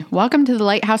Welcome to the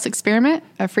Lighthouse Experiment,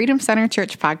 a Freedom Center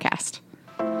Church podcast.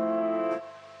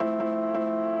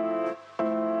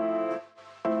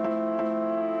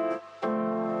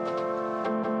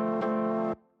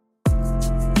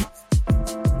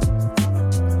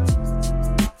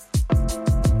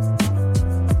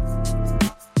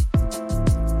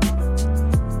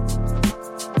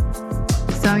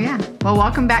 Well,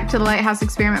 welcome back to the Lighthouse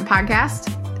Experiment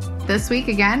podcast. This week,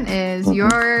 again, is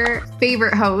your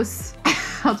favorite hosts.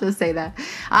 I'll just say that.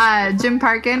 Jim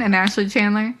Parkin and Ashley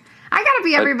Chandler. I gotta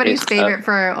be everybody's favorite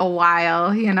for a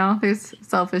while, you know? There's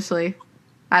selfishly,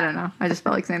 I don't know. I just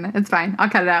felt like saying that. It's fine.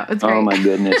 I'll cut it out. It's great. Oh, my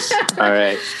goodness. All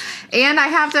right. And I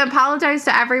have to apologize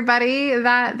to everybody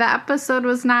that the episode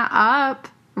was not up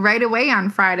right away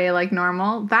on Friday like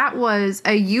normal. That was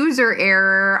a user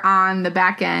error on the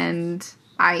back end,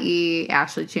 i.e.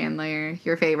 Ashley Chandler,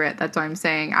 your favorite. That's what I'm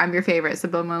saying. I'm your favorite,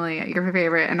 subliminally your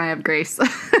favorite, and I have Grace.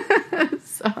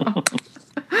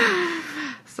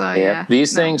 So yeah.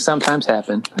 These things sometimes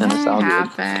happen, and it's all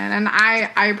good. And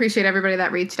I appreciate everybody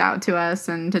that reached out to us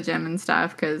and to Jim and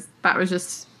stuff, because that was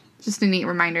just a neat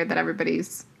reminder that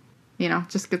everybody's, you know,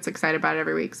 just gets excited about it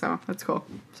every week. So that's cool.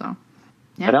 So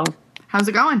yeah. Right on. How's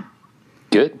it going?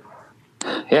 Good.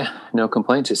 Yeah, no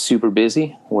complaints. It's super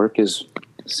busy. Work is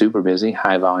super busy,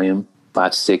 high volume,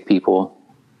 lots of sick people,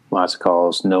 lots of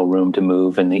calls, no room to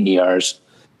move in the ERs.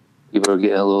 People are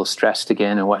getting a little stressed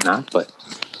again and whatnot, but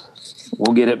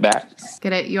we'll get it back.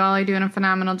 Get it. You all are doing a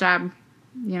phenomenal job.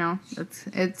 You know,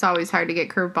 it's always hard to get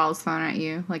curveballs thrown at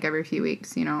you like every few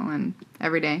weeks, you know, and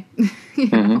every day. You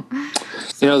know?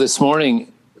 You know, this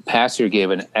morning, Pastor gave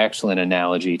an excellent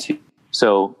analogy to,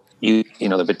 so you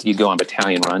go on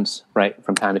battalion runs, right,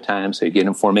 from time to time. So you get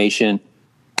in formation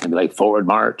and be like forward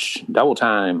march, double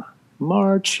time,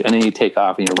 march, and then you take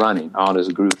off and you're running all as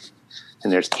a group.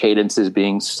 And there's cadences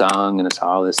being sung, and it's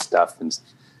all this stuff, and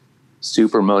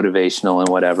super motivational and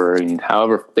whatever. And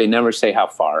however, they never say how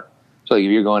far. So like if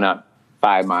you're going out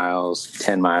 5 miles,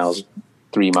 10 miles,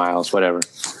 3 miles, whatever.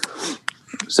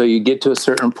 So you get to a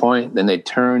certain point, then they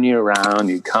turn you around,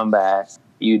 you come back,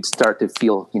 you'd start to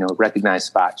feel, recognize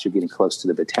spots. You're getting close to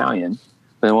the battalion.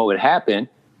 But then what would happen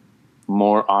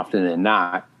more often than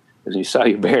not is you saw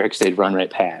your barracks, they'd run right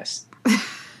past.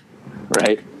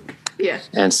 Right? Yeah.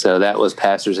 And so that was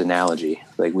Pastor's analogy.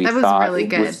 Like we that was thought really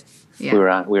good. We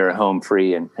were home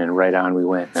free and right on we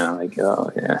went. And I'm like,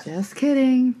 oh yeah. Just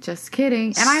kidding.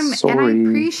 And I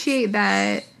appreciate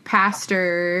that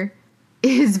Pastor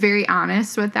is very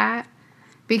honest with that,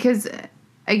 because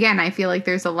again, I feel like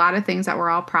there's a lot of things that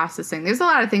we're all processing. There's a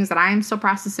lot of things that I'm still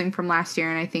processing from last year,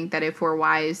 and I think that if we're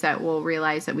wise, that we'll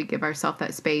realize that we give ourselves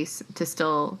that space to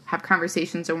still have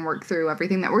conversations and work through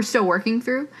everything that we're still working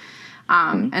through.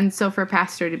 And so for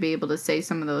Pastor to be able to say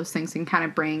some of those things and kind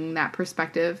of bring that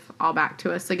perspective all back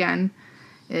to us again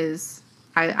is,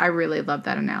 I really love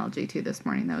that analogy too this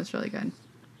morning. That was really good.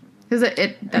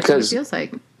 That's what it feels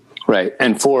like. Right.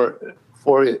 And for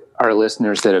our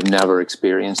listeners that have never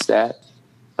experienced that,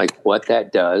 like what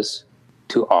that does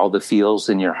to all the feels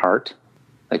in your heart,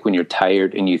 like when you're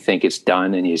tired and you think it's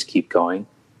done and you just keep going,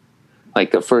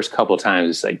 like the first couple of times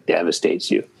it's like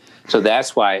devastates you. So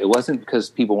that's why it wasn't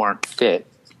because people weren't fit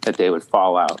that they would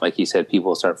fall out. Like you said,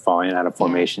 people start falling out of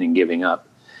formation and giving up.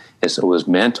 It was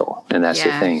mental, and that's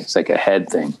the thing. It's like a head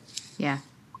thing. Yeah.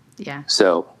 Yeah.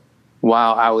 So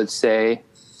while I would say,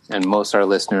 and most of our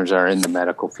listeners are in the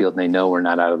medical field, and they know we're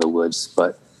not out of the woods,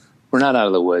 but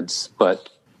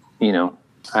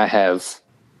I have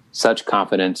such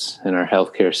confidence in our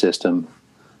healthcare system,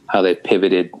 how they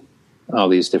pivoted all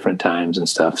these different times and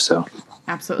stuff. So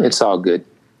absolutely, it's all good.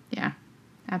 Yeah,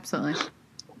 absolutely.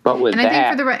 But with and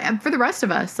I think for the rest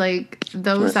of us, like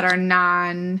those that are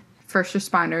non-first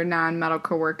responder,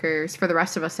 non-medical workers, for the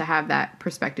rest of us to have that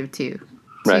perspective too,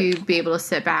 to be able to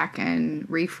sit back and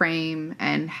reframe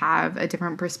and have a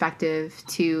different perspective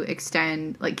to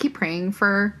extend, like keep praying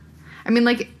for. I mean,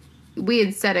 like we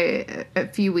had said a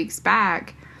few weeks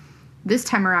back, this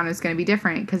time around is going to be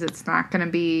different because it's not going to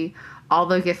be all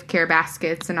the gift care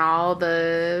baskets and all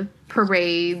the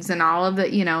parades and all of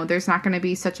the, there's not going to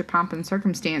be such a pomp and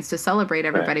circumstance to celebrate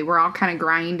everybody. Right. We're all kind of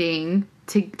grinding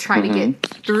to try to get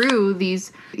through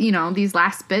these, these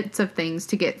last bits of things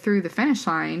to get through the finish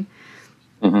line.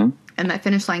 Mm-hmm. And that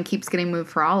finish line keeps getting moved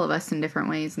for all of us in different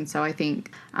ways. And so I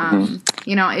think,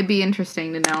 it'd be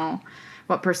interesting to know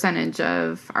what percentage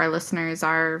of our listeners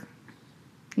are,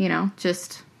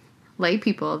 just lay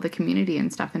people of the community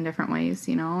and stuff in different ways,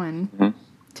 and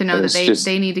to know that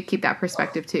they need to keep that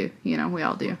perspective too. We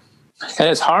all do. And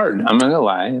it's hard. I'm not gonna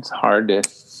lie. It's hard to,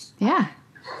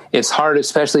 it's hard,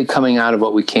 especially coming out of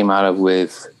what we came out of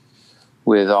with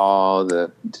with all the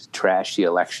trashy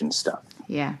election stuff.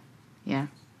 Yeah. Yeah.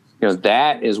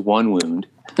 That is one wound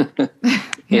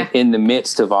Yeah. in the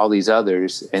midst of all these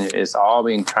others. And it's all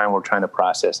we're trying to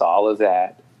process all of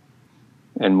that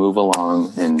and move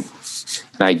along. And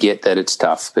I get that it's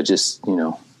tough, but just,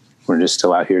 we're just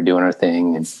still out here doing our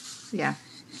thing. And yeah,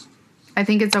 I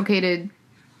think it's okay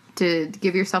to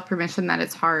give yourself permission that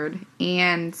it's hard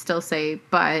and still say,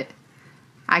 but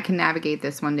I can navigate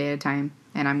this one day at a time,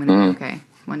 and I'm going to be okay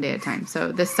one day at a time.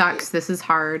 So this sucks. This is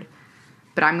hard,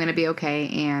 but I'm going to be okay,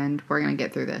 and we're going to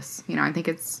get through this. I think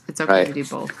it's okay to do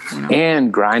both.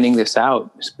 And grinding this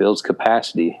out just builds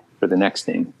capacity for the next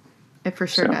thing. It for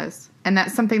sure does. And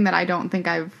that's something that I don't think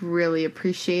I've really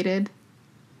appreciated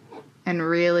and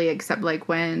really accept, like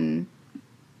when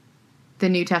the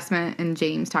New Testament and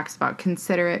James talks about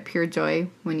consider it pure joy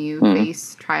when you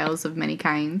face trials of many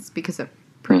kinds, because it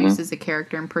produces a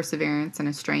character and perseverance and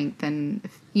a strength and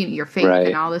your faith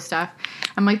and all this stuff.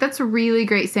 I'm like, that's a really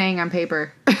great saying on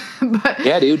paper. But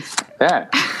yeah, dude. Yeah.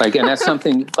 And that's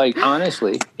something,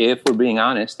 honestly, if we're being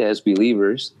honest as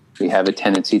believers, we have a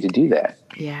tendency to do that.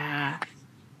 Yeah.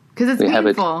 Because it's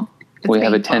painful. We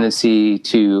have a tendency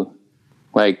to,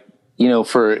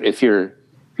 if you're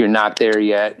not there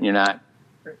yet, you're not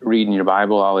reading your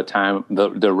Bible all the time,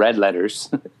 the red letters,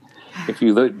 if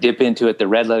you dip into it, the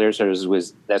red letters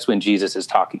that's when Jesus is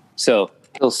talking. So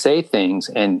he'll say things,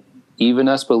 and even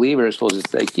us believers will just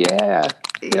yeah,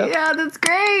 that's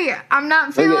great. I'm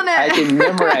not feeling it. I can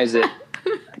memorize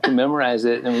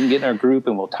it. And we can get in our group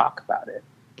and we'll talk about it.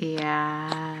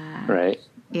 Yeah. Right.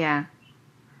 Yeah.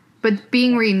 But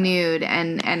being renewed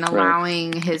and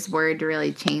allowing his word to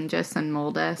really change us and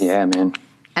mold us. Yeah, man.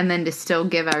 And then to still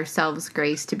give ourselves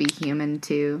grace to be human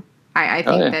too. I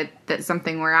think that's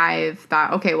something where I've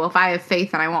thought, okay, well, if I have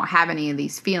faith, then I won't have any of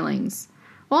these feelings.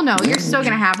 Well, no, you're still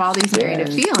going to have all these myriad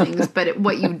of feelings, but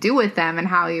what you do with them and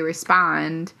how you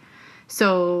respond.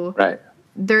 So I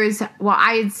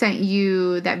had sent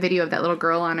you that video of that little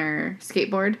girl on her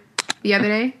skateboard the other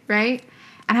day, right?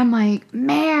 And I'm like,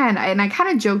 man, and I kind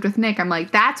of joked with Nick. I'm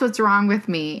like, that's what's wrong with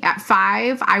me. At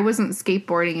 5, I wasn't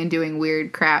skateboarding and doing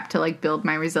weird crap to build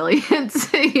my resilience,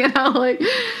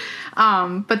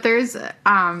 but there's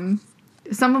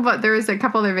there's a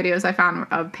couple other videos I found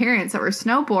of parents that were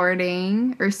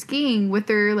snowboarding or skiing with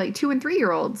their 2 and 3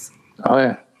 year olds. Oh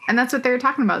yeah. And that's what they were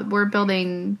talking about. We're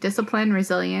building discipline,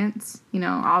 resilience,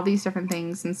 all these different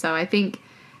things. And so I think,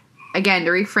 again,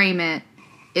 to reframe it,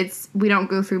 we don't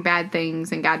go through bad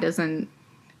things, and God doesn't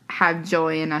have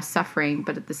joy in us suffering.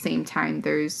 But at the same time,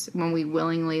 there's when we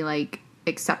willingly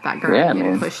accept that grind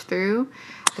and push through,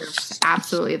 there's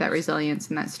absolutely that resilience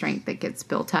and that strength that gets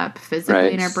built up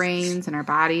physically in our brains and our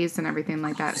bodies and everything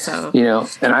like that. So,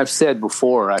 and I've said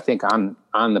before, I think on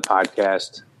the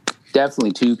podcast,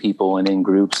 definitely to people and in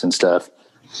groups and stuff,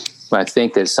 but I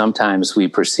think that sometimes we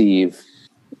perceive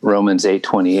Romans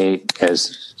 8:28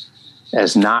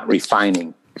 as not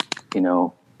refining.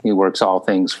 He works all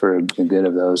things for the good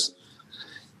of those,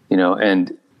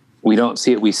 and we don't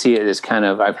see it. We see it as kind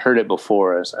of, I've heard it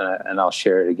before, and I'll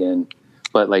share it again.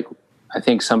 But I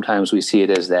think sometimes we see it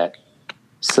as that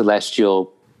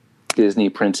celestial Disney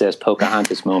princess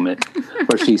Pocahontas moment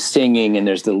where she's singing and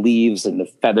there's the leaves and the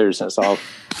feathers and it's all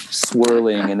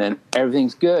swirling and then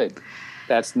everything's good.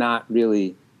 That's not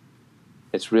really,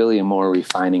 it's really a more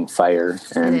refining fire.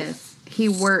 And it is. He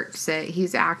works it.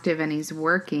 He's active and he's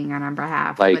working on our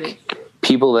behalf.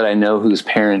 People that I know whose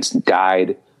parents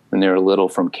died when they were little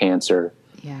from cancer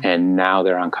and now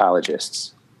they're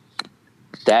oncologists.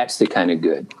 That's the kind of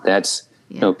good. That's,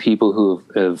 people who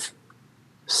have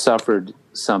suffered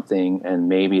something and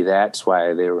maybe that's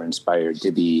why they were inspired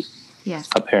to be a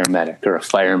paramedic or a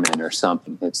fireman or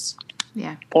something.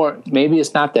 Or maybe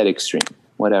it's not that extreme,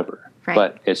 whatever. Right.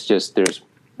 But it's just,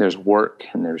 there's work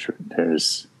and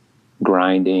there's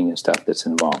grinding and stuff that's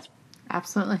involved.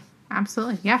 Absolutely.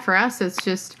 Yeah. For us, it's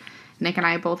just Nick and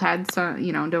I both had some,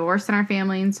 divorce in our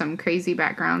family and some crazy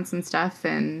backgrounds and stuff.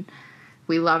 And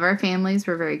we love our families.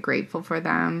 We're very grateful for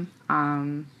them.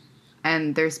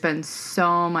 And there's been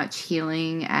so much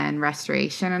healing and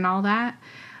restoration and all that.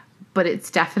 But it's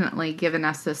definitely given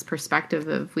us this perspective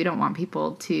of we don't want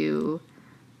people to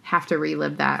have to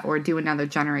relive that or do another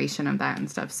generation of that and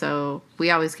stuff. So we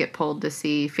always get pulled to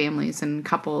see families and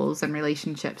couples and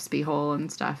relationships be whole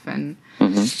and stuff. And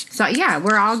so,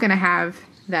 we're all going to have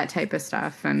that type of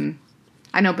stuff. And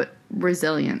I know, but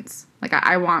resilience,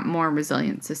 I want more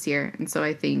resilience this year. And so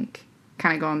I think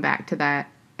kind of going back to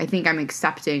that, I think I'm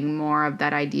accepting more of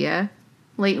that idea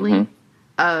lately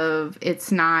of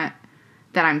it's not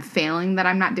that I'm failing, that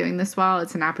I'm not doing this well.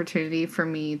 It's an opportunity for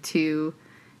me to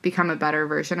become a better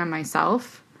version of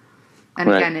myself. And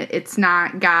again, it's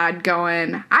not God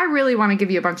going, I really want to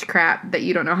give you a bunch of crap that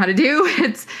you don't know how to do.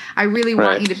 It's, I really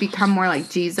want you to become more like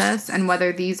Jesus. And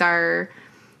whether these are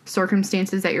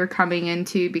circumstances that you're coming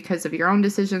into because of your own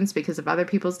decisions, because of other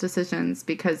people's decisions,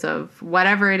 because of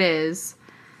whatever it is,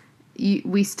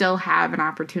 we still have an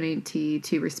opportunity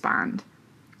to respond.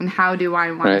 And how do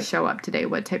I want to show up today?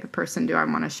 What type of person do I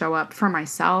want to show up for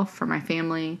myself, for my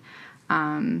family?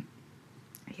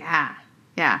 Yeah.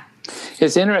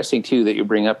 It's interesting, too, that you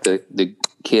bring up the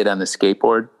kid on the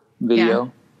skateboard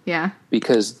video. Yeah.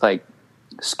 Because, like,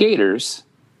 skaters,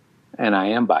 and I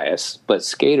am biased, but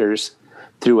skaters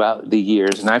throughout the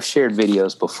years, and I've shared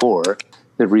videos before,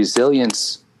 the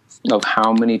resilience of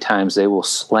how many times they will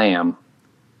slam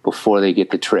before they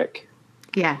get the trick.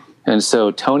 Yeah. And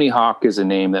so Tony Hawk is a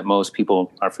name that most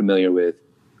people are familiar with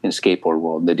in skateboard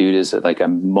world. The dude is like a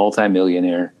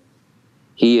multimillionaire.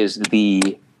 He is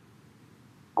the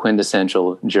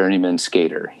quintessential journeyman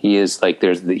skater. He is like,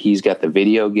 he's got the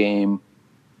video game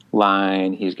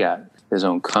line. He's got his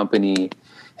own company.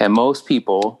 And most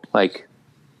people, like,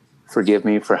 forgive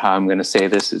me for how I'm going to say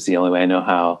this. It's the only way I know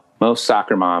how. Most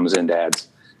soccer moms and dads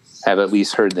have at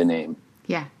least heard the name.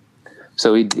 Yeah.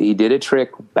 So he did a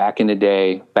trick back in the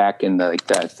day, back in I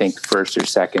think first or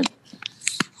second,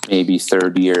 maybe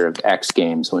third year of X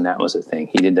Games when that was a thing.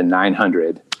 He did the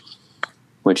 900,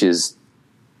 which is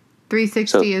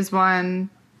 360 is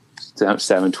one.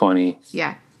 720.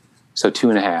 Yeah. So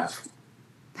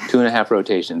 2.5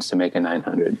 rotations to make a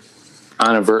 900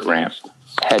 on a vert ramp.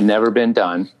 Had never been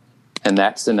done. And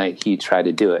that's the night he tried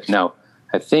to do it. Now,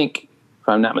 I think, if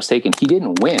I'm not mistaken, he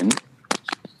didn't win.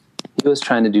 He was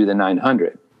trying to do the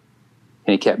 900.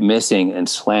 And he kept missing and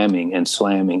slamming and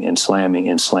slamming and slamming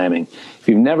and slamming. If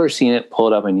you've never seen it, pull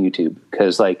it up on YouTube.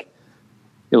 Because, like,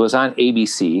 it was on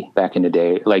ABC back in the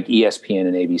day, like ESPN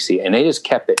and ABC. And they just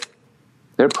kept it.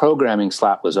 Their programming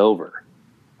slot was over.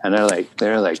 And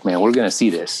they're like, man, we're going to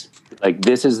see this. Like,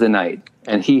 this is the night.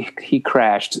 And he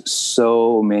crashed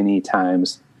so many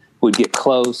times. Would get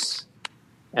close.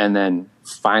 And then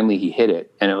finally he hit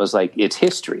it. And it was like, it's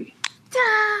history.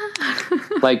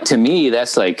 Like, to me,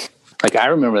 that's like I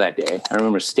remember that day. I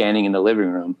remember standing in the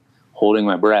living room, holding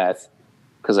my breath,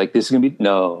 because like, this is gonna be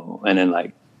no, and then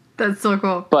like, that's so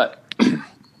cool. But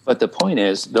the point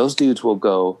is, those dudes will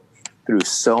go through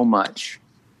so much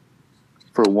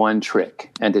for one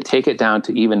trick, and to take it down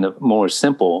to even the more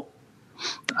simple.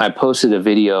 I posted a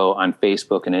video on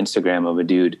Facebook and Instagram of a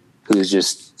dude who's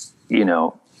just,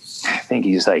 I think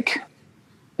it's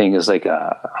like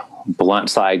a blunt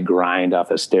slide grind off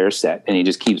a stair set, and he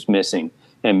just keeps missing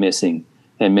and missing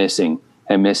and missing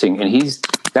and missing. And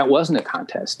that wasn't a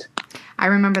contest. I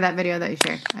remember that video that you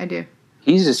shared. I do.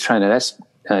 He's just that's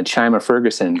Chima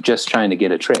Ferguson just trying to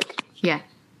get a trick. Yeah.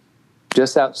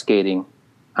 Just out skating.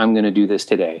 I'm going to do this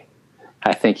today.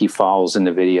 I think he falls in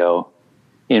the video.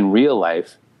 In real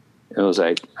life, it was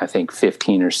like, I think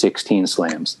 15 or 16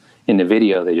 slams. In the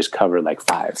video, they just covered like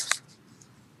 5.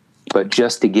 But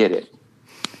just to get it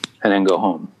and then go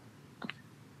home.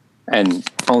 And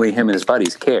only him and his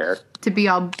buddies care. To be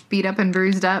all beat up and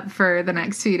bruised up for the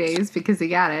next few days because he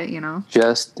got it,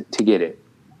 Just to get it.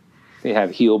 They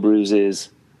have heel bruises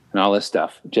and all this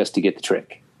stuff just to get the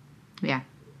trick. Yeah.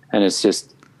 And it's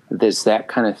just, there's that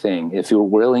kind of thing. If you're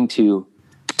willing to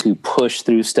push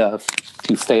through stuff,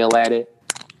 to fail at it,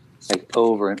 like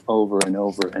over and over and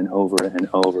over and over and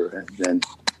over, and then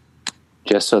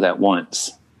just so that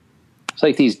once. It's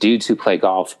like these dudes who play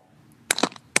golf.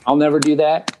 I'll never do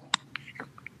that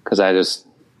because I just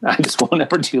won't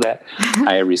ever do that.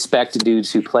 I respect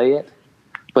dudes who play it,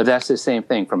 but that's the same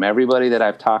thing. From everybody that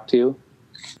I've talked to,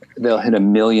 they'll hit a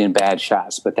million bad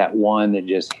shots, but that one that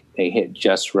they hit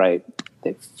just right,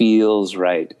 that feels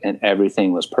right, and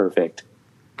everything was perfect,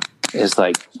 is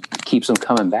like, keeps them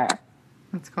coming back.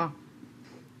 That's cool.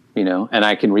 And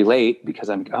I can relate because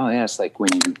I'm, oh yeah, it's like when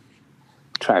you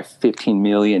try 15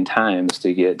 million times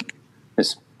to get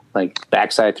this like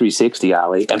backside 360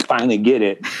 ollie and finally get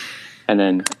it. And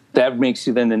then that makes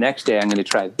you, then the next day I'm going to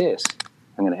try this.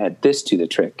 I'm going to add this to the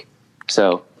trick.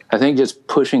 So I think just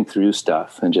pushing through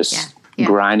stuff and just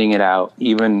grinding it out,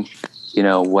 even,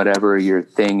 whatever your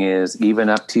thing is, even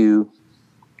up to,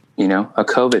 a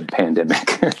COVID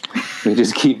pandemic. We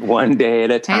just keep one day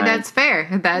at a time. Hey, that's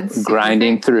fair. That's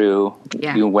grinding fair.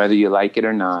 Through, whether you like it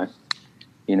or not,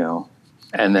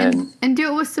 and then and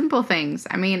do it with simple things.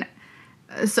 I mean,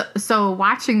 so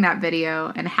watching that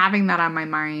video and having that on my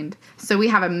mind. So we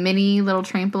have a mini little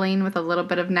trampoline with a little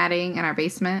bit of netting in our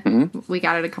basement. Mm-hmm. We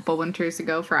got it a couple winters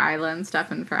ago for Isla and stuff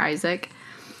and for Isaac.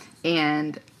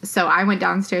 And so I went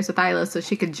downstairs with Isla so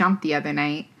she could jump the other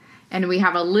night. And we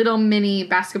have a little mini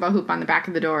basketball hoop on the back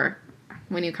of the door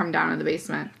when you come down in the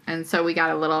basement. And so we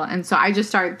got a little, and so I just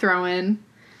started throwing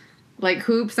like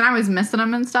hoops, and I was missing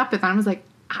them and stuff. But then I was like,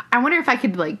 I wonder if I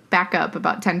could like back up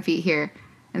about 10 feet here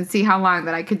and see how long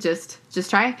that I could just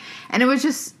try. And it was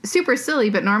just super silly.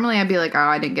 But normally I'd be like, oh,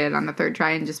 I didn't get it on the third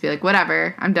try, and just be like,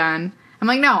 whatever, I'm done. I'm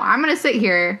like, no, I'm going to sit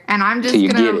here and I'm just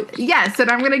going to, yes,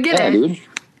 and I'm going to get it. Dude.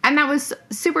 And that was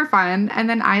super fun. And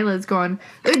then Isla's going,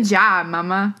 good job,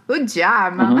 mama. Good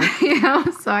job, mama. Mm-hmm. You know,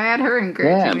 so I had her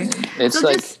encouraging me. It's so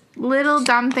like just little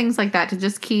dumb things like that to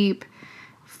just keep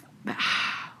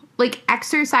like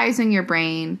exercising your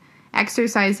brain,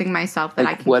 exercising myself that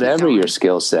like I can whatever your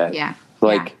skill set. Yeah.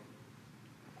 Like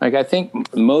I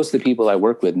think most of the people I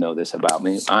work with know this about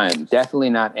me. I'm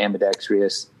definitely not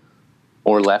ambidextrous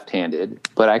or left-handed,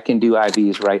 but I can do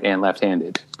IVs right and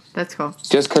left-handed. That's cool.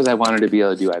 Just because I wanted to be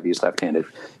able to do IVs left-handed.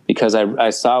 Because I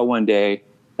saw one day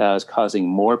that I was causing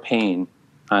more pain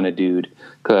on a dude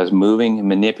because I was moving and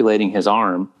manipulating his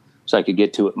arm so I could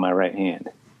get to it with my right hand.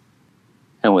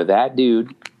 And with that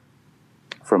dude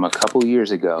from a couple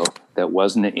years ago that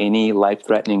wasn't any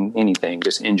life-threatening anything,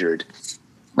 just injured,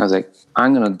 I was like,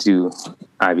 I'm going to do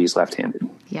IVs left-handed.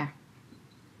 Yeah.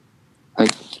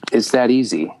 Like, it's that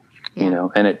easy, you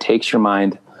know, and it takes your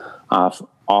mind off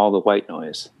all the white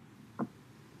noise.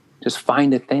 Just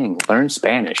find a thing. Learn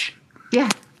Spanish. Yeah.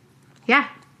 Yeah.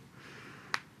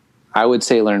 I would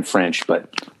say learn French,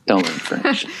 but don't learn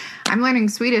French. I'm learning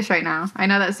Swedish right now. I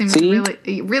know that seems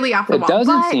really off the wall. It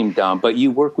doesn't seem dumb, but you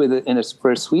work with it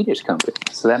for a Swedish company,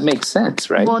 so that makes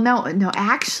sense, right? Well, no,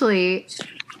 actually,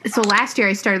 so last year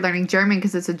I started learning German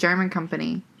because it's a German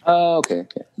company. Oh, okay.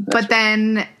 Yeah, but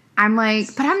then I'm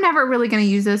like, but I'm never really going to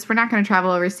use this. We're not going to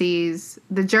travel overseas.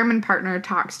 The German partner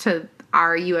talks to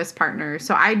our U.S. partner,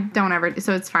 so I don't ever,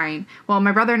 so it's fine. Well,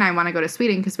 my brother and I want to go to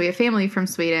Sweden because we have family from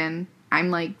Sweden. I'm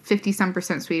like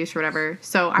 50-some% Swedish or whatever.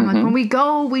 So I'm like, when we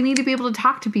go, we need to be able to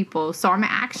talk to people. So I'm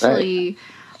actually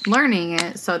learning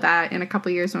it so that in a couple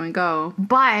of years when we go.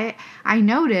 But I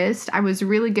noticed I was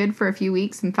really good for a few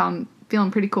weeks and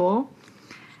feeling pretty cool.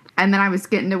 And then I was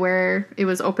getting to where it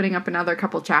was opening up another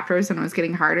couple chapters and it was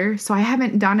getting harder. So I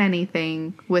haven't done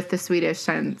anything with the Swedish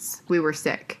since we were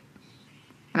sick.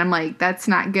 And I'm like, that's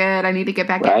not good. I need to get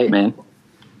back in. Right, man.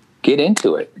 Get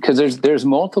into it. Because there's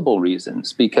multiple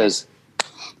reasons. Because,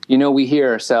 you know, we hear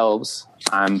ourselves,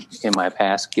 I'm in my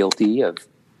past guilty of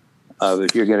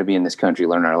if you're going to be in this country,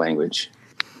 learn our language.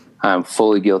 I'm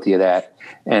fully guilty of that.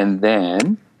 And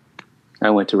then I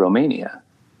went to Romania.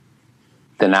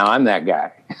 Then now I'm that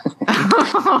guy.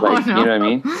 Like, no. You know what I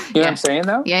mean? You know what I'm saying,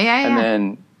 though? Yeah. And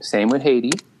then same with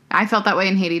Haiti. I felt that way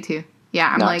in Haiti, too. Yeah,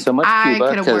 I'm Not like, so much I Cuba,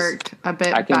 could have worked a bit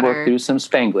better. I can work through some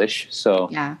Spanglish, so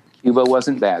Cuba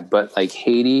wasn't bad. But like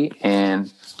Haiti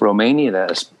and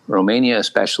Romania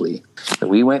especially. So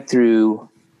we went through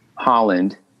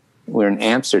Holland. We're in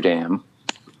Amsterdam,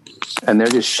 and they're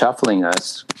just shuffling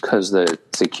us because the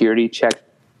security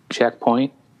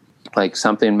checkpoint, like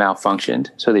something malfunctioned.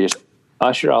 So they just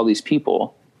usher all these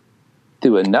people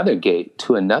through another gate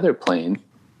to another plane,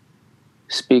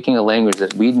 speaking a language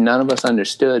that none of us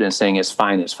understood and saying, it's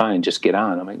fine, just get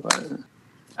on. I'm like, well,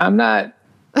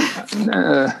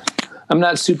 I'm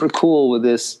not super cool with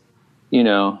this, you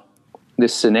know,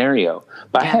 this scenario.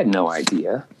 But I had no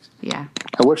idea. Yeah.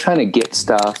 And we're trying to get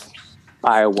stuff,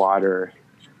 buy water,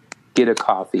 get a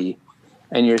coffee,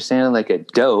 and you're sounding like a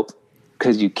dope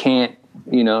because you can't,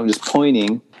 you know, just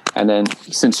pointing. And then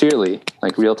sincerely,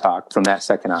 like real talk from that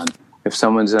second on, if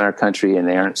someone's in our country and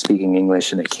they aren't speaking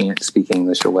English and they can't speak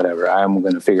English or whatever, I'm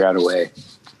going to figure out a way.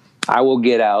 I will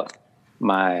get out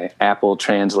my Apple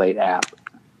Translate app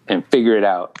and figure it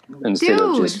out instead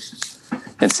of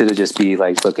just be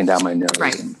like looking down my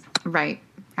nose. Right.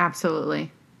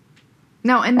 Absolutely.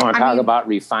 No, and I want to talk about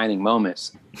refining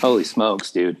moments. Holy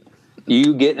smokes, dude.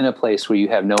 You get in a place where you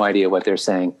have no idea what they're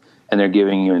saying and they're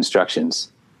giving you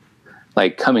instructions.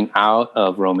 Like coming out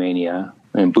of Romania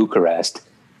in Bucharest,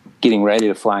 getting ready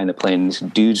to fly in the plane, this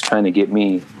dude's trying to get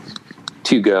me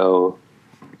to go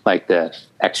like the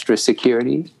extra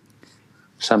security.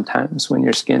 Sometimes when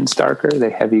your skin's darker, they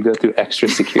have you go through extra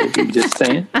security. Just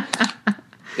saying.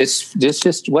 It's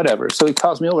just whatever. So he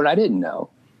calls me over and I didn't know.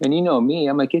 And you know me,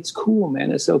 I'm like, it's cool,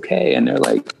 man. It's okay. And they're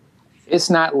like, it's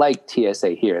not like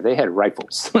TSA here. They had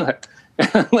rifles.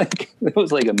 Like, it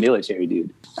was like a military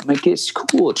dude. I'm like, it's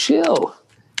cool, chill.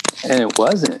 And it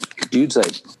wasn't. Dude's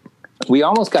like, we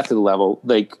almost got to the level,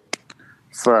 like,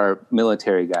 for our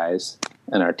military guys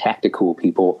and our tactical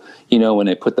people, you know, when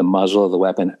they put the muzzle of the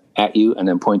weapon at you and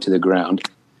then point to the ground,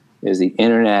 is the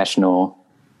international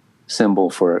symbol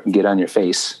for get on your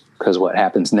face, because what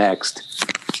happens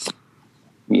next,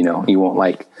 you won't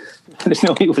like. I didn't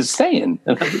know what he was saying.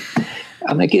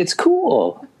 I'm like, it's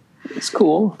cool. It's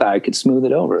cool. I could smooth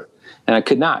it over, and I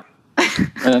could not.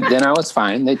 And then I was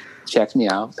fine. They checked me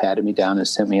out, patted me down, and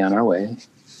sent me on our way.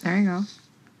 There you go.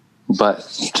 But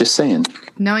just saying.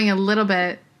 Knowing a little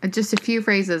bit, just a few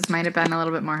phrases might have been a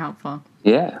little bit more helpful.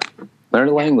 Yeah. Learn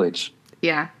a language.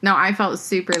 Yeah. No, I felt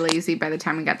super lazy by the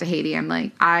time we got to Haiti. I'm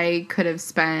like, I could have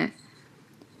spent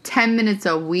 10 minutes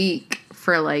a week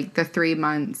for like the 3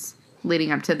 months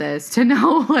leading up to this to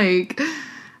know like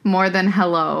more than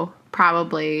hello,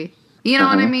 probably. You know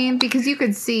what I mean? Because you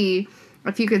could see,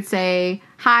 if you could say,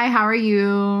 hi, how are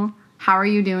you? How are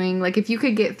you doing? Like if you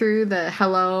could get through the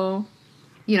hello,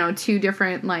 2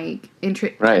 different like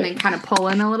right. And then kind of pull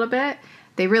in a little bit,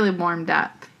 they really warmed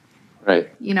up. Right.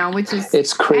 Which is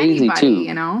it's crazy anybody,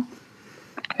 too.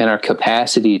 And our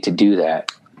capacity to do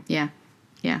that. Yeah.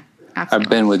 Yeah. Absolutely. I've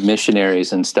been with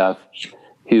missionaries and stuff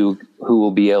who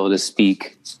will be able to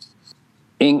speak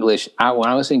English. When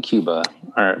I was in Cuba,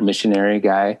 our missionary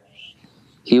guy,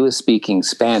 he was speaking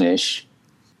Spanish,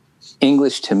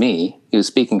 English to me. He was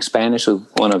speaking Spanish with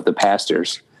one of the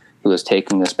pastors who was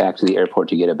taking us back to the airport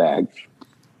to get a bag,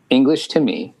 English to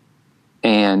me,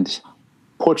 and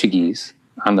Portuguese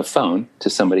on the phone to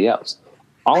somebody else,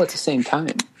 all at the same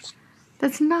time.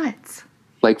 That's nuts.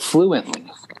 Like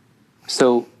fluently.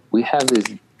 So we have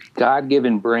these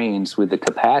God-given brains with the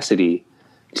capacity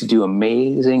to do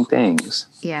amazing things.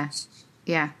 Yeah.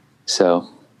 Yeah. So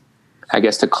I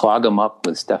guess to clog them up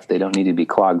with stuff they don't need to be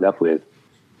clogged up with.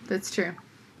 That's true.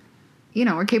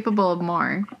 We're capable of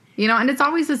more, and it's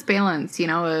always this balance,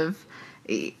 of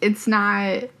it's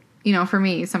not, for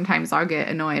me, sometimes I'll get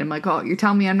annoyed. I'm like, oh, you're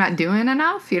telling me I'm not doing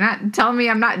enough? You're not telling me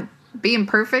I'm not being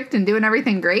perfect and doing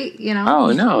everything great,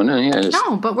 Oh, no, yeah.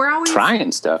 No, but we're always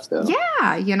trying stuff, though.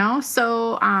 Yeah,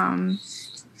 so,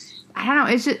 I don't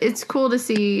know. It's cool to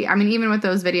see. I mean, even with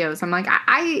those videos, I'm like,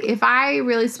 if I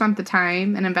really spent the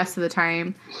time and invested the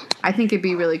time, I think it'd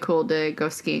be really cool to go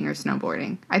skiing or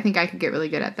snowboarding. I think I could get really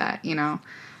good at that,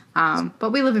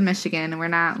 But we live in Michigan and we're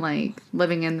not like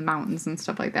living in the mountains and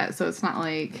stuff like that. So it's not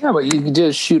like. Yeah, but you can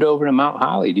just shoot over to Mount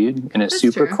Holly, dude. And it's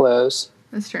super close.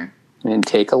 That's true. And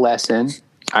take a lesson.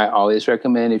 I always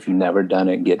recommend, if you've never done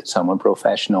it, get someone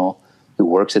professional who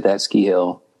works at that ski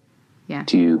hill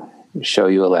to show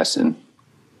you a lesson,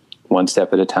 one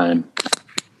step at a time.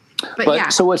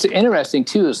 But so what's interesting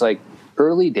too is like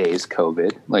early days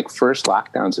COVID, like first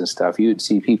lockdowns and stuff, you would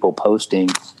see people posting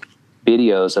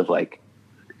videos of like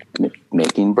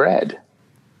making bread.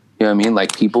 You know what I mean?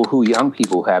 Like young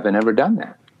people who haven't ever done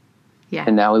that. Yeah.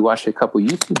 And now we watched a couple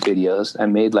YouTube videos. I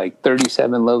made like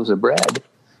 37 loaves of bread,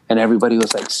 and everybody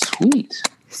was like, sweet.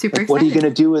 Super excited. What are you going to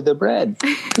do with the bread?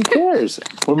 Who cares?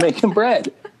 We're making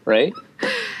bread, right?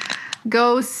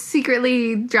 Go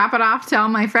secretly drop it off to all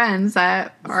my friends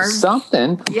that are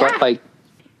something. But like,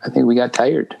 I think we got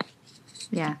tired.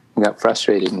 Yeah. We got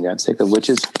frustrated and got sick of,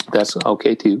 that's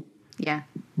okay too. Yeah.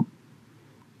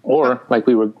 Or like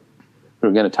we were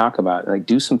going to talk about, like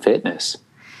do some fitness.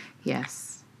 Yes.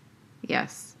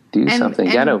 Do something.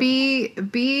 And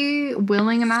be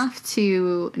willing enough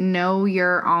to know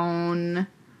your own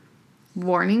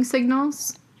warning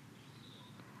signals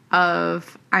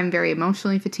of I'm very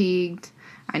emotionally fatigued.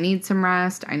 I need some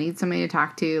rest. I need somebody to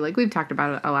talk to. Like we've talked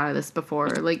about a lot of this before.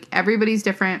 Like everybody's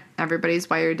different. Everybody's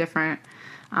wired different.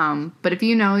 But if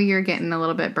you're getting a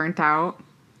little bit burnt out,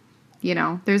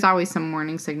 there's always some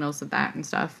warning signals of that and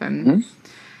stuff. And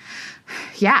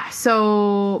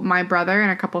so my brother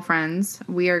and a couple friends,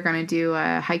 we are going to do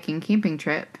a hiking camping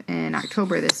trip in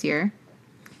October this year.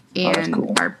 And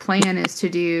cool. Our plan is to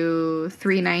do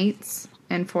 3 nights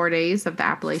and 4 days of the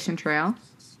Appalachian Trail.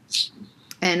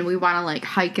 And we want to like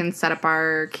hike and set up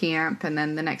our camp and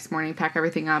then the next morning pack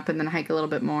everything up and then hike a little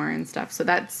bit more and stuff. So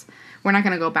we're not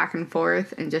going to go back and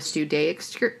forth and just do day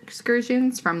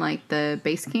excursions from like the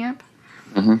base camp.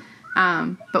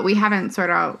 Mm-hmm. But we haven't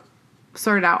sorted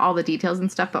out all the details and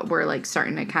stuff, but we're like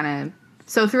starting to kind of.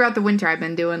 So throughout the winter, I've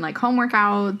been doing like home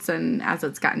workouts, and as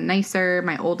it's gotten nicer,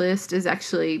 my oldest is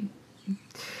actually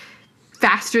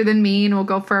faster than me and will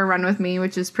go for a run with me,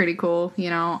 which is pretty cool,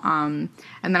 And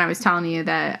then I was telling you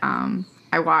that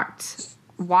I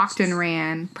walked and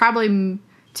ran, probably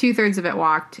 2/3 of it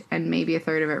walked and maybe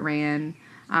 1/3 of it ran,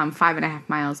 5.5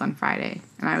 miles on Friday.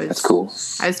 And that's cool.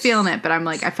 I was feeling it, but I'm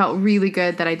like, I felt really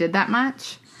good that I did that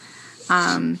much.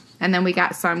 And then we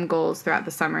got some goals throughout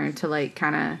the summer to like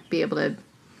kind of be able to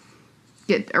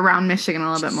get around Michigan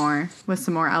a little bit more with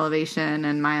some more elevation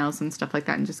and miles and stuff like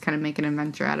that and just kind of make an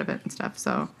adventure out of it and stuff.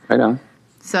 So right on.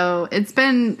 So it's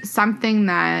been something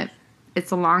that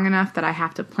it's long enough that I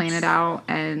have to plan it out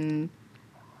and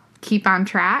keep on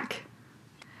track.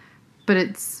 But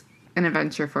it's an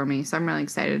adventure for me, so I'm really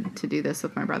excited to do this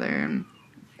with my brother. And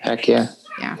heck yeah.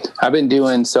 Yeah. I've been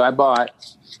doing, so I bought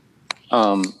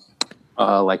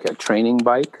like a training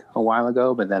bike a while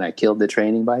ago, but then I killed the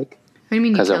training bike. What do you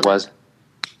mean you killed it?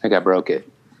 Like I broke it.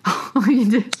 Oh, you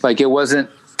did? Like it wasn't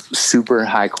super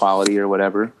high quality or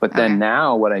whatever. But then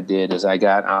now what I did is I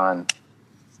got on,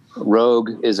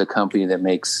 Rogue is a company that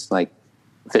makes like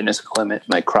fitness equipment,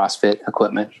 like CrossFit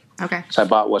equipment. Okay. So I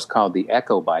bought what's called the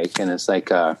Echo bike, and it's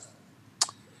like an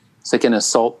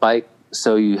assault bike.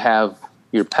 So you have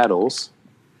your pedals,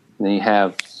 and then you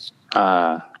have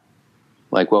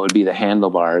like what would be the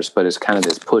handlebars, but it's kind of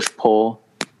this push-pull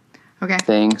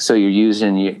thing. So you're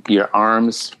using your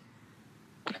arms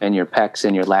and your pecs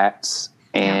and your lats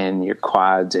and your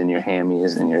quads and your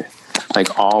hammies and your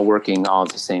like all working all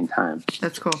at the same time.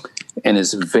 That's cool. And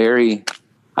it's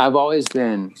I've always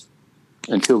been,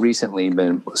 until recently,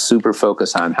 been super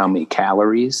focused on how many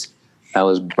calories I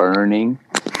was burning.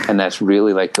 And that's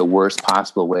really like the worst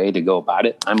possible way to go about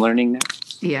it. I'm learning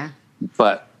that. Yeah.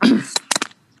 But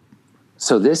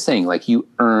so this thing, like you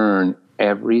earn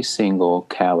every single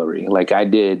calorie. Like I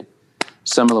did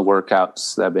some of the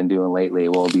workouts that I've been doing lately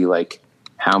will be like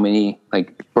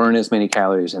burn as many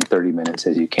calories in 30 minutes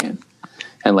as you can.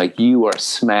 And like you are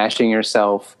smashing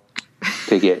yourself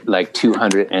to get like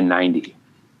 290.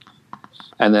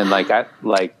 And then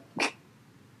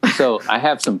so I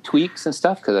have some tweaks and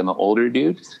stuff because I'm an older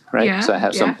dude, right? Yeah, so I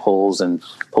have some pulled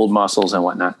muscles and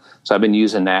whatnot. So I've been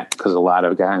using that because a lot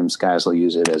of guys will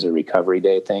use it as a recovery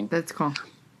day thing. That's cool.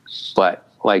 But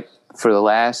like for the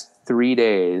last 3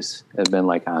 days, I've been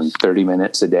like on 30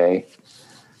 minutes a day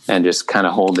and just kind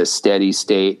of hold this steady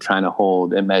state, trying to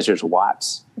hold, it measures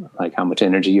watts, like how much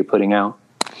energy you're putting out,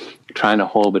 trying to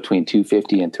hold between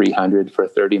 250 and 300 for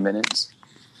 30 minutes.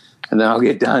 And then I'll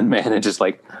get done, man, and just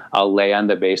like I'll lay on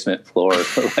the basement floor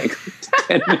for like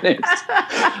 10 minutes.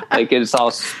 Like it's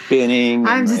all spinning.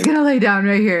 I'm just going to lay down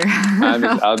right here.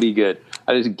 I'll be good.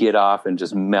 I just get off and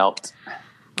just melt.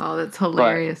 Oh, that's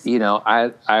hilarious.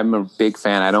 But, I'm a big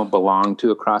fan. I don't belong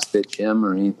to a CrossFit gym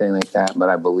or anything like that, but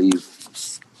I believe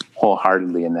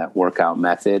wholeheartedly in that workout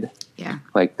method. Yeah.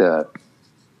 Like the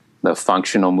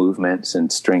functional movements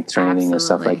and strength training and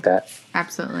stuff like that.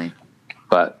 Absolutely.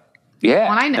 But yeah.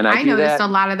 Well, I noticed a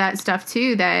lot of that stuff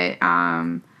too, that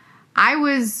I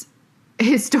was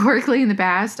historically in the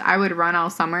past, I would run all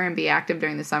summer and be active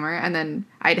during the summer, and then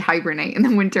I'd hibernate in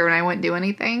the winter when I wouldn't do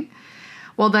anything.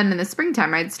 Well, then in the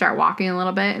springtime, I'd start walking a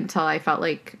little bit until I felt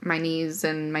like my knees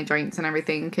and my joints and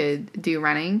everything could do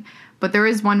running. But there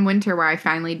was one winter where I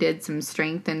finally did some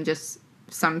strength and just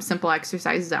some simple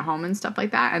exercises at home and stuff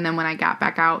like that. And then when I got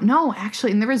back out,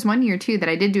 and there was one year too that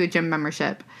I did do a gym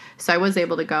membership. So I was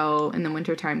able to go in the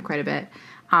wintertime quite a bit.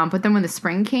 But then when the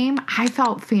spring came, I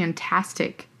felt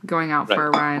fantastic going out for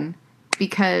a run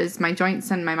because my joints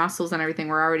and my muscles and everything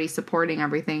were already supporting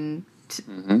everything.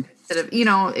 Instead of,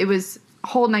 it was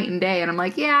whole night and day. And I'm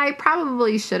like, yeah, I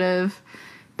probably should have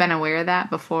been aware of that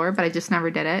before, but I just never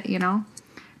did it,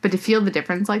 But to feel the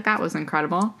difference like that was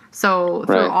incredible. So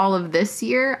through all of this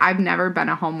year, I've never been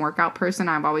a home workout person.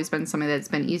 I've always been somebody that's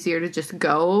been easier to just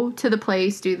go to the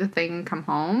place, do the thing, and come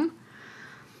home.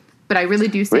 But I really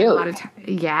do save a lot of time.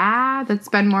 Yeah, that's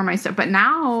been more my stuff. But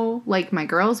now, like, my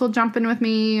girls will jump in with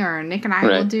me, or Nick and I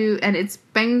will do. And it's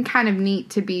been kind of neat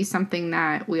to be something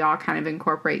that we all kind of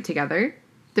incorporate together,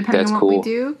 depending on what we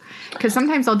do. Because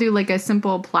sometimes I'll do, like, a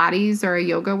simple Pilates or a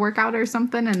yoga workout or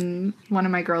something, and one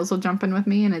of my girls will jump in with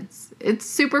me, and it's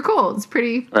super cool. It's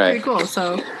pretty cool.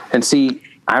 So, and see,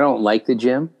 I don't like the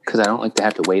gym because I don't like to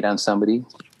have to wait on somebody.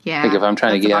 Yeah. Like if I'm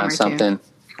trying to get on something.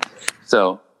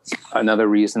 So another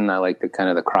reason I like the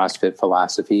CrossFit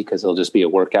philosophy, because it'll just be a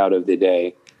workout of the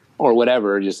day or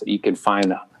whatever. Just you can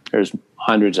find, there's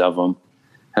hundreds of them,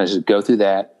 and just go through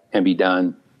that and be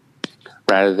done,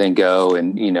 rather than go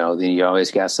and then you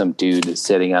always got some dude that's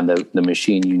sitting on the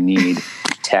machine you need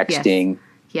texting.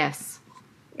 Yes.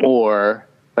 Or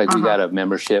like we got a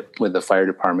membership with the fire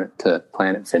department to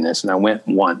Planet Fitness, and I went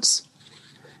once.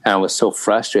 And I was so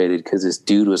frustrated because this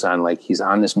dude was he's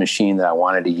on this machine that I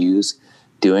wanted to use,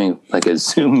 doing like a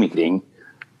Zoom meeting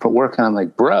for work. And I'm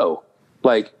like, bro,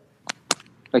 like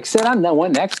sit on that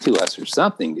one next to us or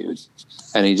something, dude.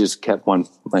 And he just kept one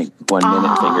minute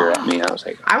finger at me. I was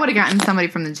like, I would have gotten somebody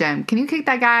from the gym. Can you kick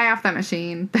that guy off that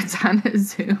machine that's on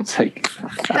his Zoom? It's like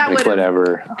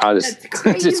whatever. I'll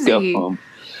just go home.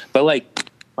 But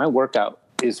like my workout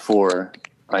is for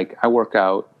I work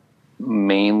out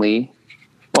mainly,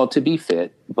 to be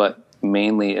fit, but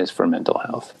mainly is for mental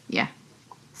health. Yeah.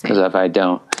 Because if I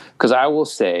don't, because I will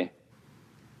say,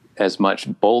 as much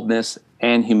boldness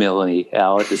and humility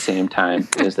all at the same time,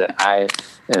 is that I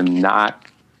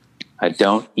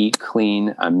don't eat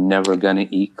clean. I'm never going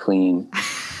to eat clean.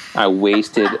 I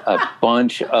wasted a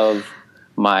bunch of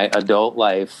my adult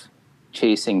life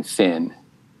chasing thin,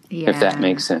 if that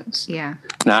makes sense. Yeah.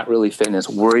 Not really fitness,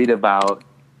 worried about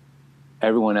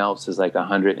everyone else is like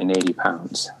 180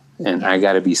 pounds and I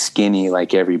got to be skinny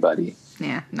like everybody.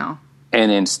 Yeah, no. And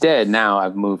instead, now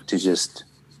I've moved to just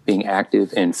being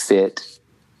active and fit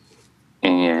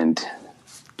and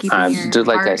keeping your just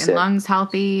like heart I said, and lungs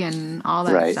healthy and all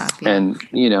that stuff. Yeah. And,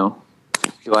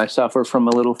 do I suffer from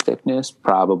a little thickness?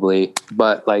 Probably.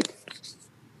 But like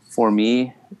for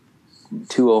me,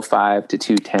 205 to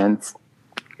 210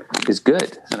 is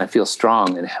good. And I feel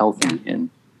strong and healthy. And,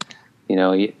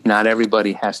 not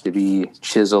everybody has to be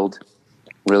chiseled.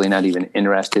 Really not even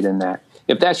interested in that.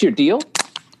 If that's your deal,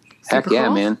 heck yeah,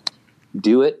 man,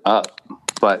 do it up.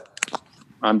 But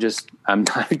I'm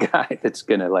not a guy that's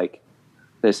going to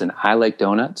listen, I like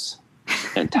donuts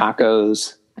and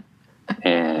tacos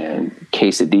and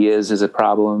quesadillas is a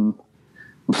problem.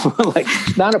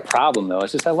 Not a problem though.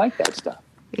 It's just, I like that stuff.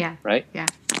 Yeah. Right. Yeah.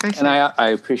 Sure. And I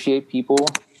appreciate people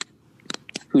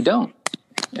who don't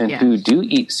and who do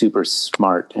eat super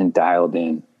smart and dialed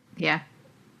in. Yeah.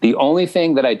 The only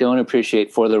thing that I don't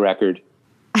appreciate, for the record,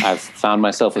 I've found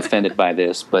myself offended by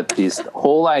this, but this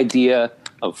whole idea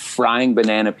of frying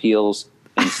banana peels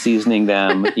and seasoning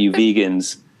them, you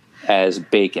vegans, as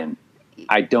bacon.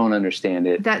 I don't understand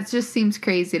it. That just seems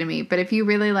crazy to me. But if you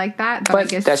really like that, then I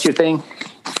guess that's your thing.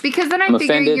 Because then I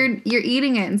figure you're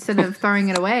eating it instead of throwing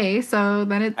it away. So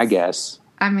then it's, I guess.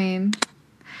 I mean,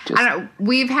 I don't know.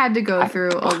 We've had to go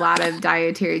through a lot of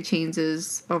dietary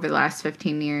changes over the last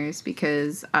 15 years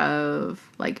because of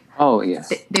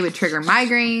they would trigger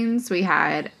migraines. We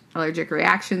had allergic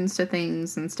reactions to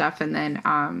things and stuff. And then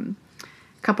a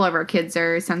couple of our kids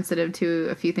are sensitive to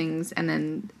a few things. And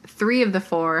then 3 of the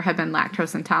 4 have been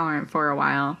lactose intolerant for a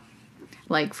while,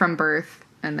 like from birth.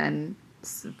 And then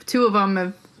 2 of them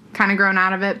have kind of grown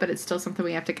out of it, but it's still something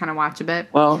we have to kind of watch a bit.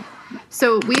 Well,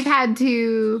 so we've had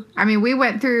to, we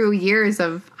went through years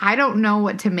of, I don't know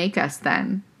what to make us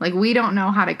then. Like, we don't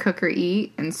know how to cook or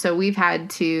eat. And so we've had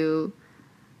to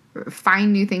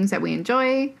find new things that we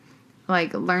enjoy,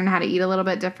 like learn how to eat a little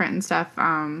bit different and stuff.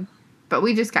 But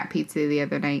we just got pizza the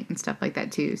other night and stuff like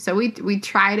that too. So we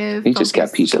try to We just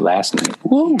got pizza last night.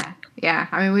 Woo.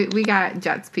 Yeah. We got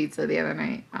Jets pizza the other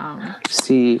night.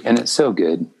 See, and it's so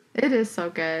good. It is so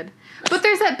good. But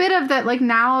there's that bit of that, like,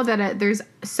 now that there's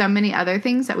so many other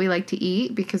things that we like to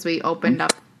eat because we opened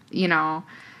up, 2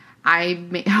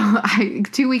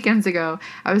 weekends ago,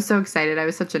 I was so excited. I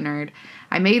was such a nerd.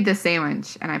 I made this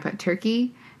sandwich and I put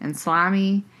turkey and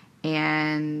salami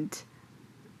and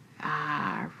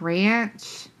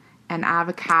ranch and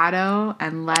avocado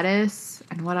and lettuce.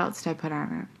 And what else did I put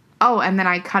on it? Oh, and then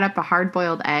I cut up a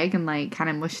hard-boiled egg and, kind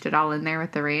of mushed it all in there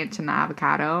with the ranch and the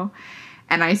avocado.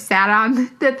 And I sat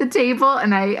at the table,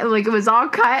 and it was all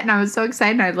cut, and I was so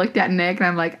excited. And I looked at Nick, and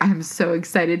I'm like, I'm so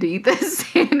excited to eat this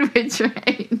sandwich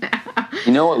right now.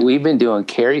 You know what we've been doing?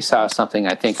 Carrie saw something,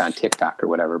 I think, on TikTok or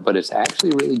whatever, but it's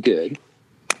actually really good.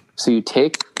 So you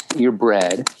take your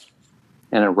bread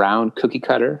and a round cookie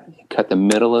cutter, you cut the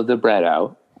middle of the bread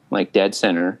out, like dead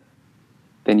center.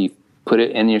 Then you put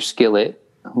it in your skillet,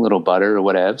 a little butter or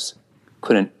whatevs,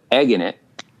 put an egg in it,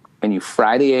 and you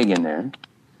fry the egg in there.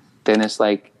 Then it's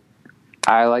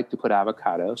I like to put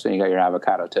avocado. So you got your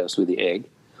avocado toast with the egg,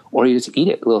 or you just eat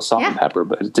it, a little salt and pepper,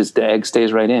 but it's just the egg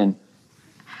stays right in.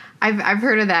 I've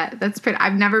heard of that. That's pretty.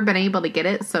 I've never been able to get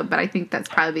it. But I think that's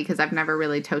probably because I've never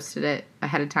really toasted it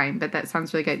ahead of time. But that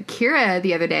sounds really good. Kira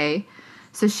the other day,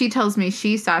 so she tells me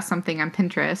she saw something on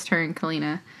Pinterest, her and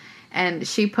Kalina, and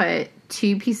she put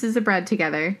 2 pieces of bread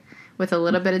together with a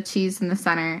little bit of cheese in the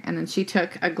center, and then she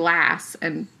took a glass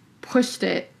and pushed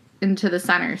it into the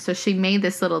center. So she made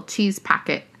this little cheese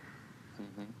pocket.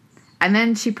 Mm-hmm. And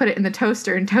then she put it in the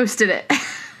toaster and toasted it.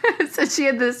 So she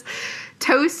had this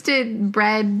toasted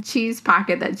bread cheese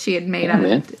pocket that she had made out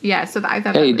of it. Yeah, so I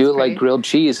thought you do it like grilled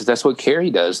cheese. That's what Carrie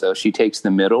does, though. She takes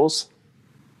the middles,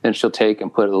 then she'll take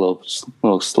and put a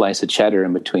little slice of cheddar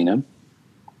in between them,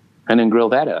 and then grill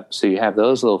that up. So you have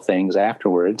those little things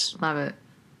afterwards. Love it.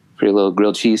 For your little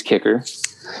grilled cheese kicker.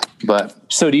 But,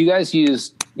 so do you guys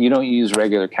you don't use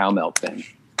regular cow milk then?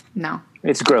 No.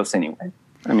 It's gross anyway.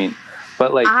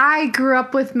 But I grew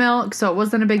up with milk, so it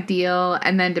wasn't a big deal.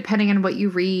 And then depending on what you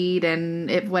read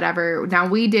and whatever. Now,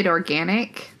 we did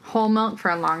organic whole milk for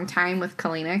a long time with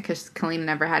Kalina because Kalina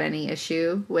never had any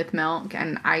issue with milk.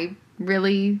 And I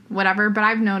really, whatever. But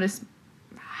I've noticed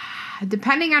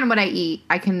depending on what I eat,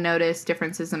 I can notice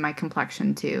differences in my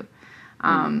complexion too.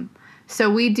 So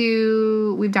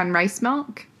we've done rice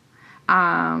milk.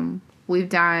 We've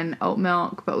done oat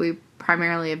milk, but we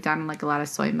primarily have done like a lot of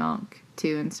soy milk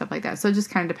too and stuff like that. So it just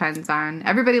kind of depends on,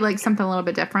 everybody likes something a little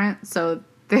bit different. So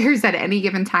there's at any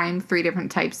given time 3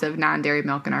 different types of non-dairy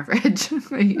milk in our fridge.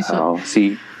 Oh,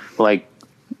 see, like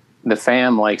the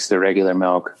fam likes the regular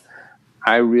milk.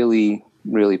 I really,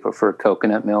 really prefer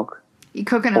coconut milk.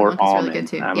 Coconut milk is almond. Really good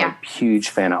too. I'm a huge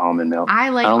fan of almond milk. I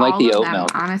don't like the oat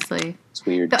milk, honestly. It's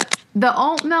weird. The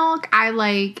oat milk I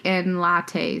like in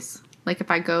lattes. Like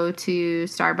if I go to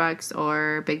Starbucks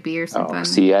or Big B or something. Oh,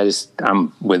 see,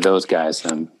 I'm with those guys.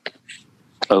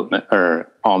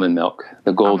 Almond milk,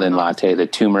 the golden latte, the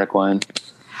turmeric one,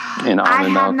 and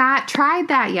almond milk. I have not tried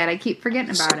that yet. I keep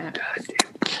forgetting about it. Good, dude.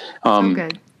 So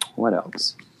good. What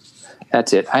else?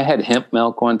 That's it. I had hemp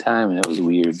milk one time, and it was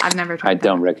weird. I've never tried I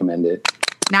don't recommend it.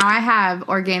 Now I have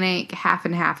organic half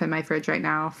and half in my fridge right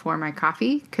now for my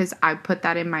coffee because I put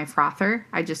that in my frother.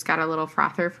 I just got a little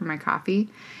frother for my coffee.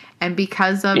 And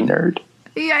because of... You nerd.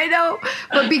 Yeah, I know.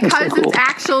 But because it's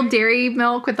actual dairy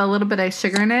milk with a little bit of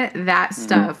sugar in it, that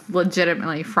stuff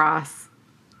legitimately froths.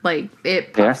 Like,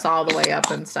 it puffs all the way up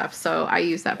and stuff. So I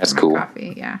use that for my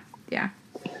coffee. Yeah. Yeah.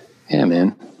 Yeah,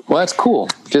 man. Well, that's cool.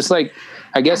 Just like,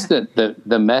 I guess the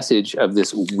message of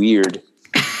this weird,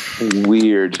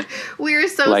 we're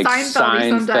so like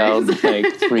Seinfeld like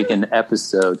freaking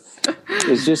episode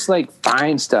is just like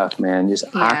find stuff, man. Just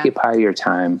occupy your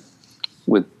time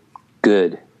with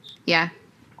good. Yeah.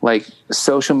 Like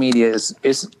social media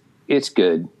it's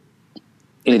good.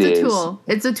 It's a tool.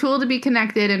 It's a tool to be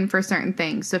connected and for certain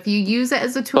things. So if you use it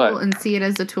as a tool and see it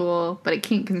as a tool, but it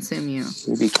can't consume you.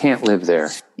 You can't live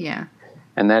there. Yeah.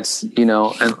 And that's,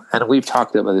 and we've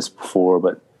talked about this before,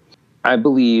 but I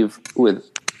believe with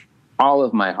all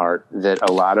of my heart that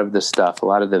a lot of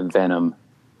the venom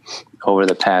over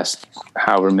the past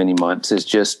however many months is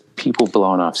just people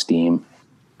blowing off steam.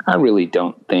 I really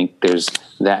don't think there's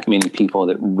that many people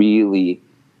that really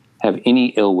have any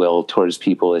ill will towards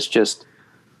people. It's just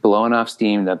blowing off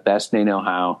steam the best they know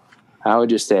how. I would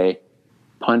just say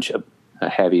punch a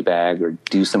heavy bag or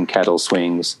do some kettle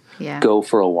swings. Yeah. Go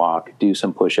for a walk. Do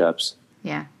some push-ups.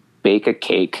 Yeah. Bake a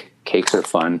cake. Cakes are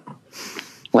fun.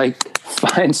 Like,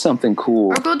 find something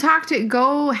cool. Or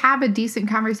go have a decent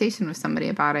conversation with somebody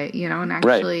about it, and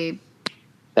actually. Right.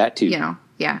 That too. Yeah.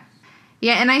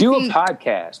 Yeah, and I do think... a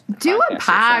podcast. Do a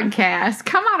podcast.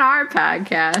 Come on our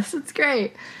podcast. It's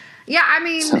great. Yeah, I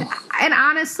mean, and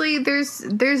honestly, there's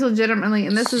legitimately,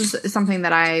 and this is something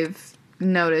that I've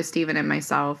noticed even in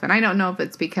myself, and I don't know if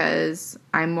it's because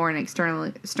I'm more an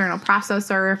external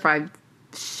processor, if I've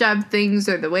shoved things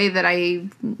or the way that I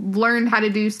learned how to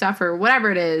do stuff or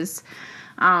whatever it is.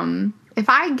 If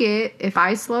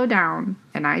I slow down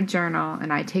and I journal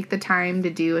and I take the time to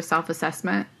do a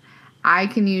self-assessment, I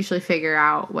can usually figure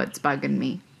out what's bugging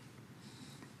me.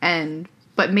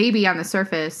 But maybe on the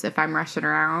surface, if I'm rushing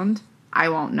around, I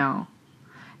won't know.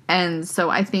 And so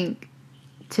I think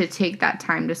to take that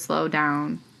time to slow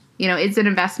down, it's an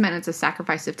investment, it's a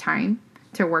sacrifice of time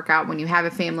to work out when you have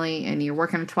a family and you're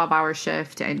working a 12-hour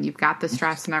shift and you've got the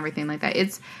stress and everything like that.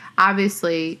 It's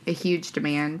obviously a huge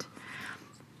demand.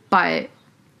 But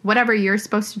whatever you're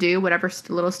supposed to do, whatever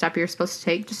little step you're supposed to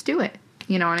take, just do it.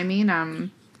 You know what I mean?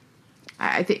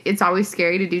 I think it's always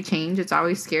scary to do change. It's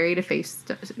always scary to face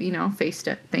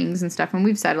things and stuff. And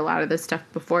we've said a lot of this stuff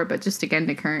before, but just again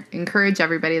to encourage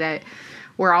everybody that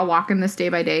we're all walking this day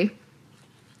by day,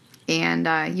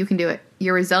 and you can do it.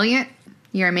 You're resilient.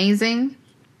 You're amazing.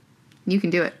 You can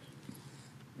do it.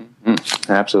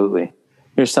 Absolutely.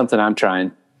 Here's something I'm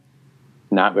trying,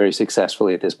 not very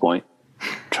successfully at this point.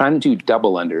 Trying to do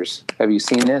double unders. Have you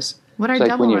seen this? What are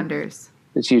double unders?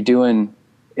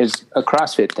 It's a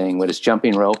CrossFit thing, but it's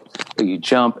jumping rope. So you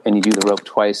jump and you do the rope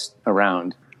twice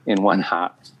around in one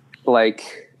hop.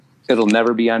 Like, it'll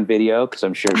never be on video because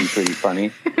I'm sure it'd be pretty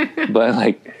funny. But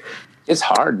like, it's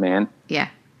hard, man. Yeah.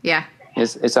 Yeah.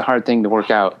 It's a hard thing to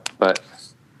work out, but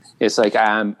it's like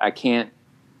I'm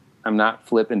not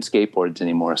flipping skateboards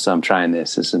anymore, so I'm trying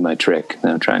this. This is my trick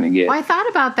that I'm trying to get. Well, I thought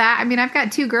about that. I mean, I've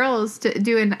got 2 girls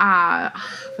doing.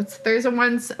 There's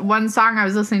one song I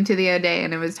was listening to the other day,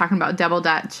 and it was talking about double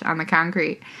dutch on the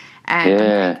concrete.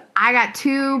 And I got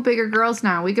 2 bigger girls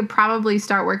now. We could probably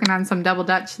start working on some double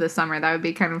dutch this summer. That would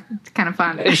be kind of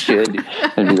fun. It should.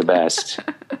 It'd be the best.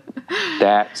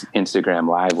 That's Instagram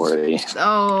live worthy.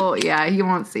 Oh yeah, you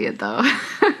won't see it though.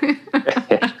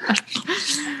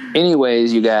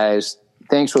 Anyways, you guys,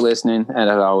 thanks for listening. And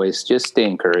as always, just stay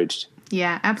encouraged.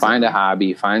 Yeah, absolutely. Find a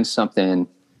hobby, find something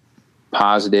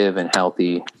positive and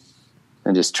healthy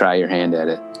and just try your hand at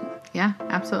it. Yeah,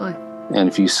 absolutely. And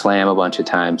if you slam a bunch of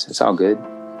times, it's all good.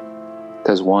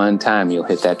 Because one time you'll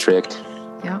hit that trick.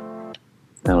 Yep.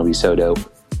 That'll be so dope.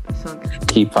 So good.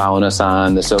 Keep following us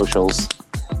on the socials.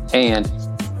 And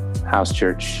House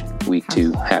Church Week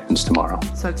 2 happens tomorrow.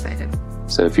 So excited.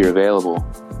 So if you're available,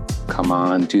 come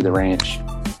on to the ranch.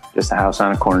 Just a house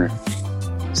on a corner.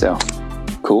 So,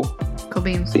 cool. Cool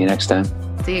beans. See you next time.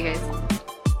 See you guys.